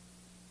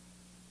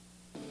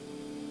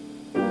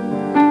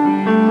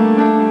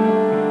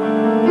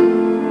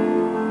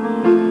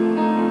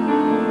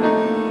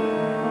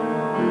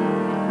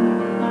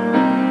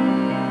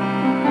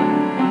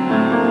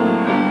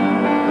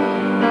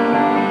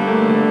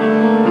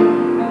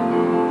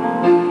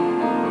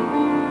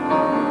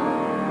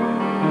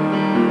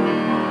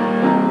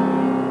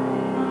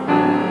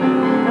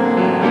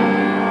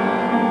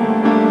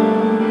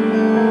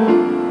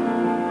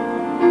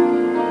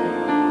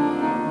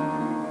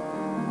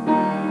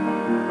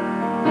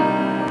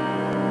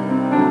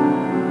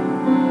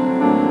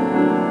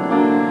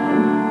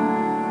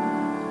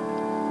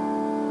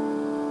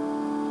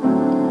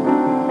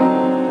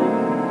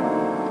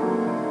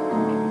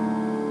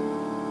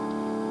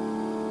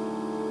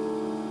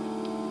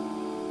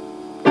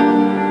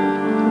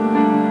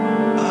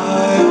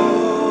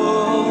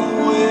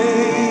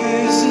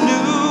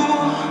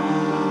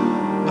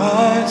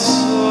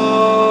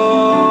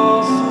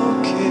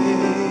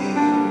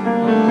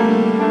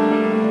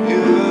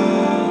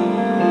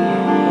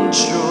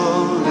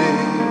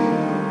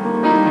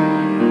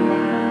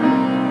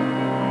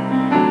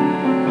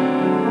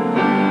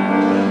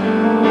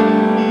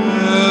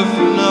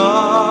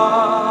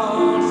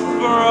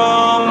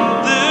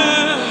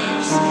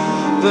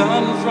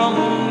Then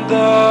from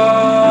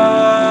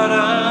that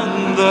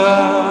and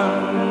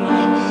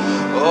then,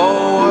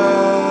 oh,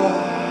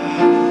 where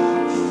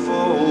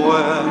for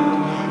when?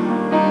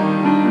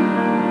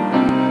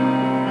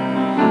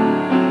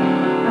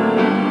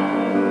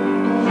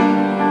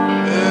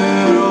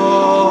 It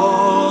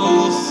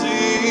all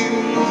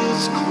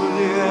seems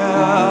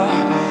clear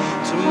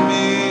to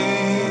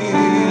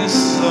me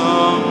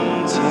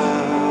sometimes.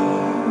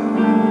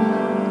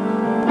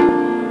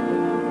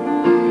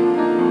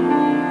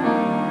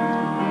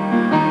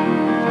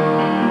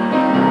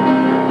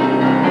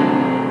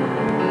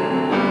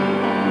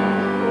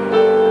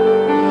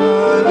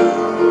 I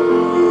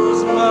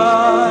lose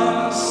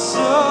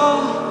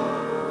myself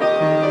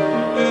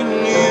in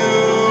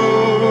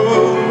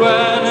you,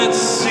 and it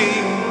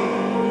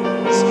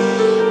seems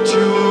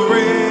too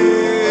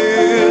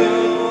real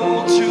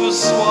to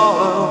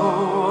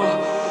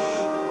swallow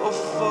or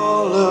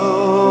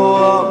follow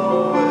up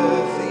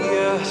with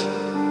yet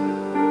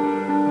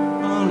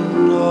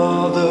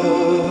another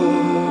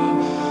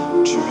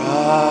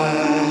try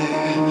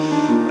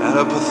at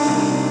a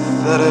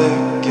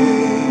pathetic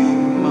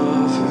game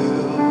of who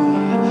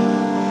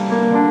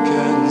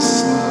can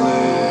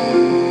slay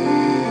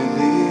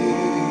the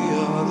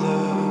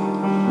other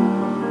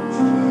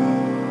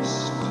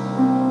first.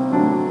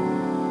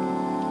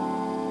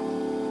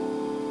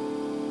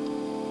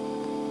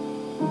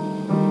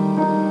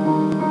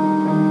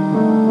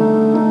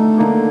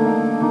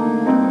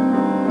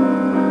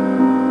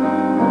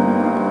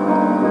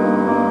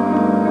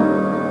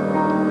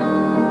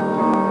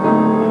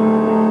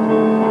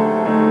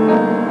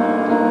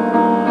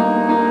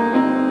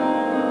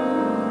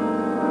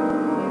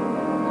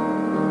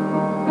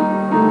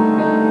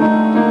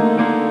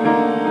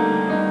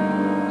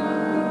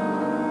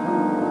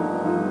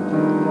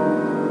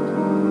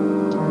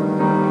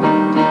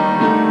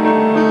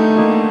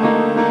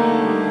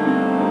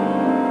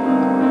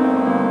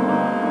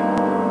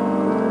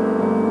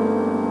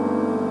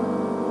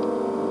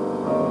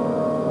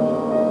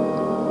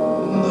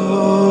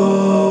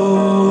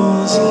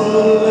 Those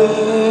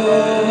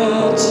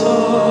little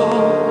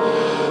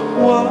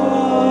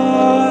white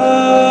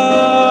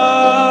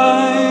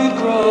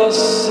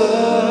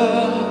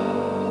crosses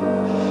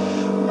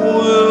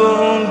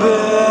will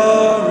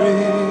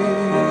bury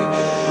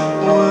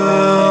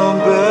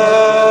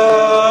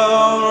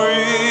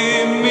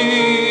me,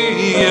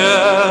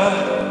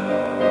 yeah.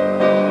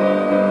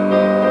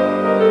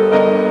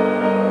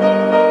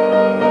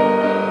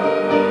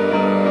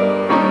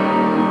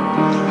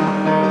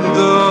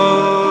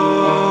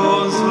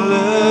 Those little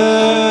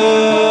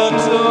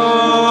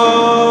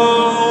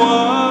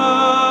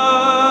white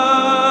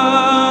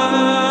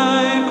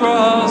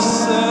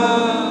crosses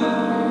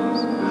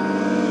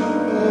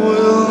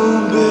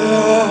will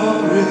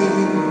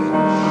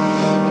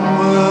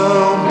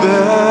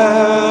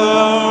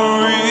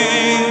bury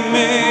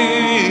me,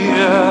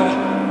 yeah.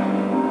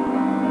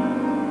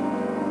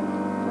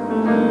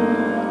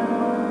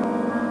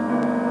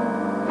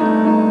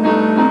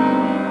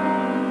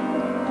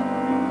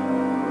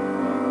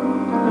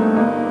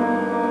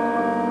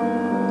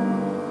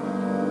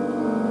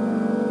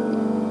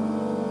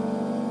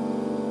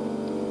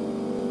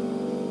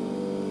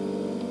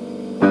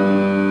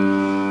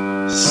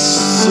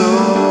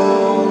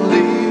 So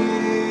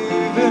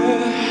leave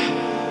it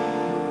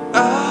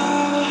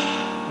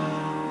at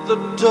the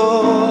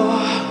door,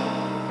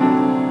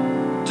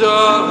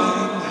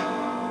 darling.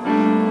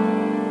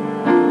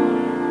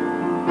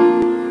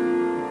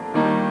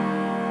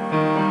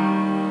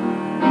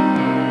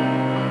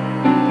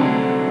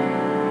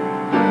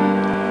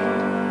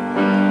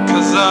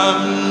 Cause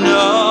I'm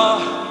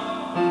not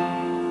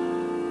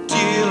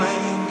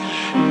dealing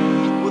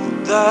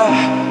with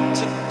that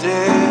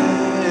today.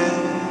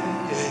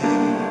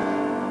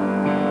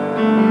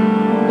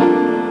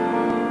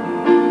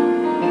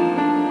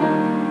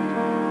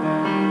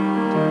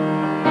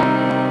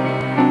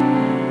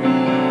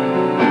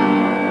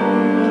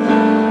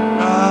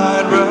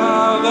 I'd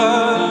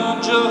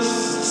rather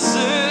just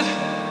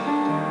sit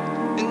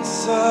in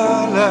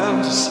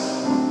silence